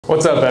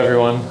What's up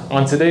everyone?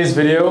 On today's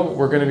video,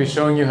 we're going to be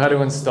showing you how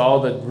to install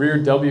the rear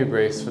W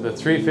brace for the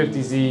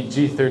 350Z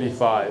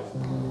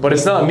G35. But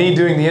it's not me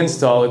doing the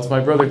install, it's my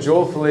brother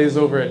Joel Fillets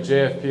over at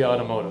JFP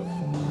Automotive.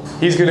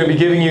 He's going to be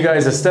giving you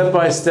guys a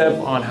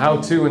step-by-step on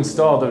how to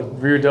install the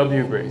rear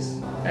W brace.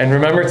 And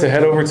remember to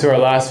head over to our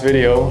last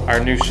video,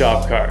 our new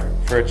shop car,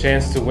 for a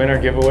chance to win our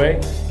giveaway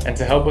and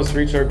to help us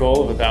reach our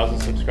goal of 1,000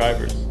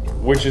 subscribers,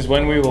 which is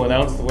when we will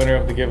announce the winner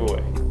of the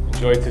giveaway.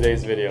 Enjoy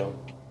today's video.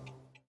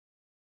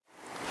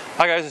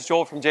 Hi guys, it's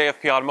Joel from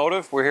JFP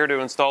Automotive. We're here to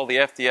install the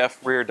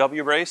FDF rear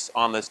W brace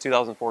on this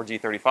 2004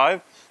 G35.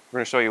 We're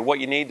going to show you what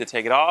you need to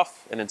take it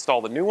off and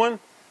install the new one.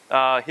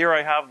 Here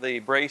I have the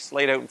brace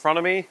laid out in front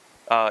of me.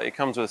 It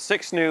comes with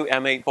 6 new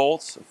M8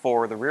 bolts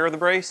for the rear of the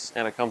brace,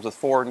 and it comes with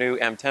 4 new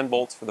M10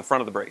 bolts for the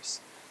front of the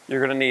brace. You're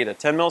going to need a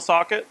 10mm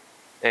socket,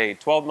 a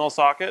 12mm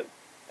socket,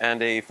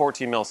 and a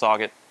 14mm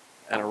socket,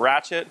 and a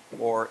ratchet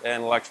or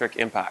an electric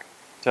impact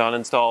to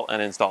uninstall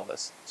and install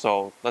this.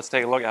 So let's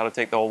take a look at how to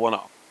take the old one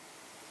off.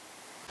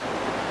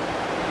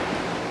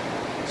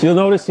 So you'll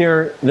notice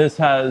here, this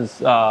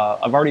has,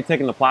 I've already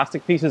taken the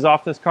plastic pieces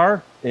off this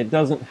car. It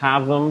doesn't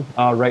have them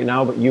right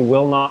now, but you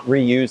will not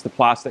reuse the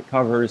plastic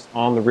covers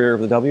on the rear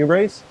of the W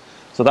brace.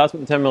 So that's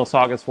what the 10mm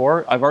socket's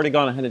for. I've already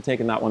gone ahead and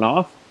taken that one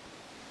off.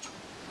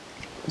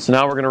 So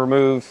now we're going to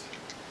remove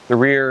the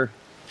rear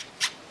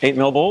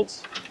 8mm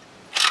bolts.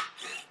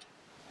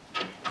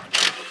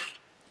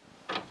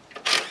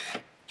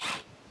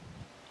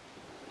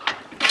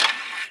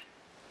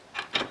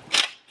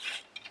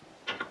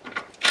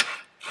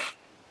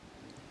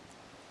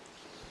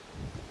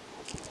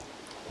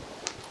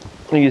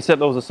 You set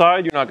those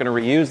aside, you're not going to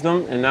reuse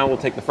them, and now we'll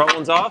take the front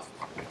ones off.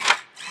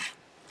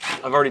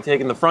 I've already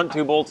taken the front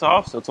 2 bolts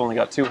off, so it's only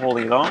got 2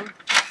 holding it on.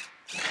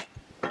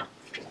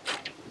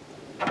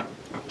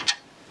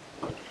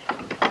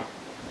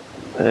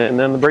 And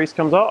then the brace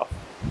comes off.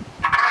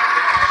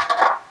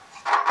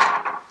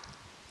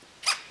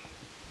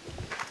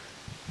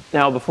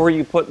 Now before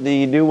you put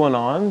the new one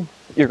on,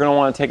 you're going to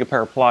want to take a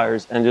pair of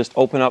pliers and just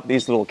open up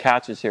these little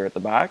catches here at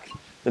the back.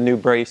 The new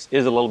brace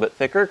is a little bit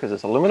thicker because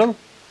it's aluminum.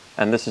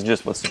 And this is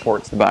just what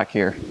supports the back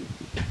here.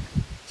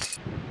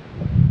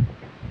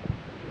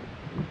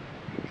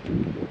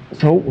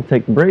 So we'll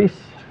take the brace.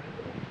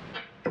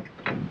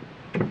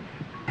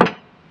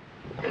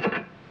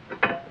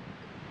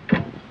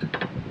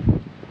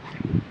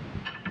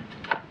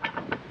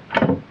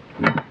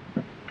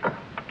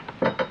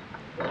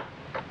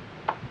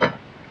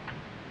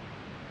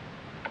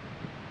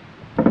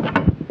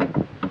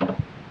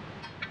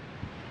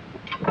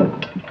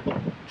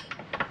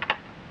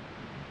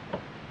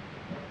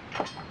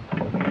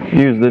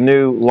 Use the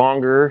new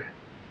longer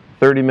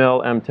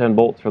 30mm M10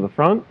 bolts for the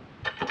front.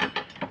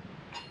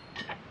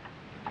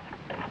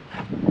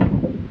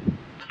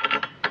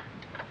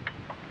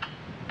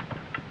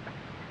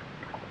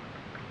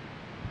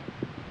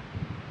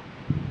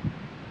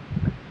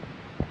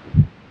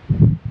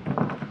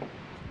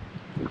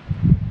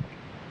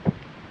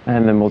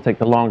 And then we'll take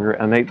the longer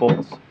M8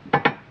 bolts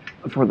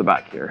for the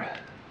back here.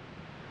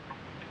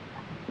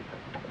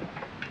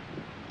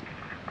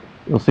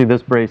 You'll see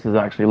this brace is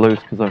actually loose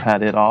because I've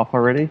had it off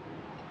already.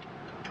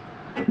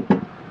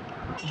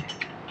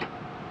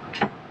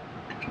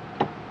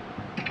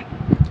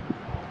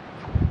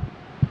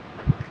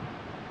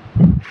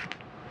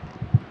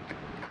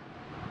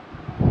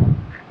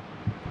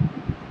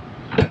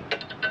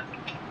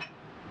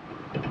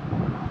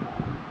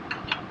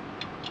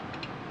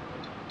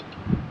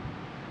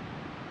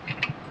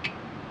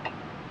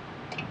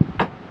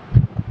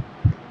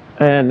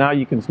 And now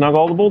you can snug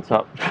all the bolts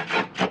up.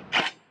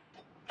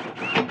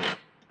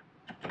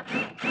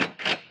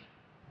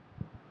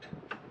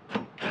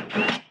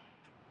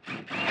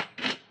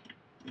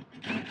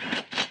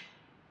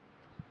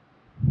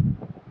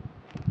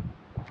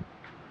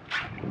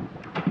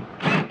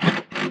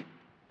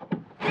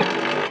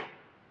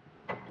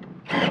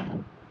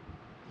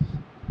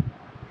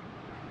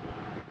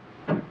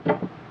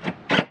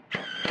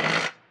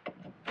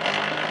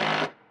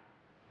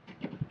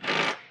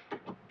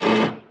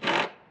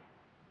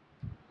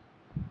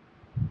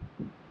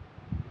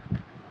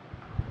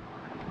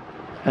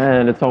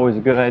 And it's always a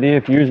good idea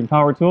if you're using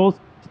power tools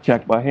to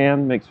check by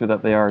hand, make sure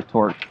that they are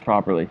torqued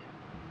properly.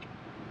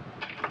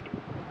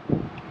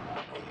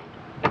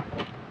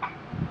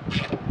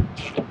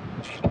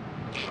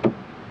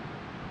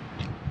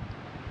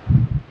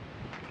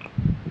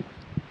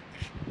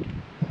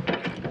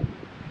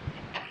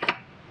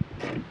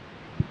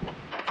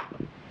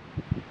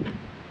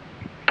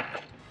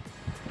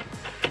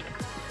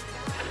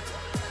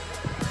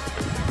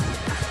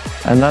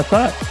 And that's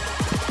that.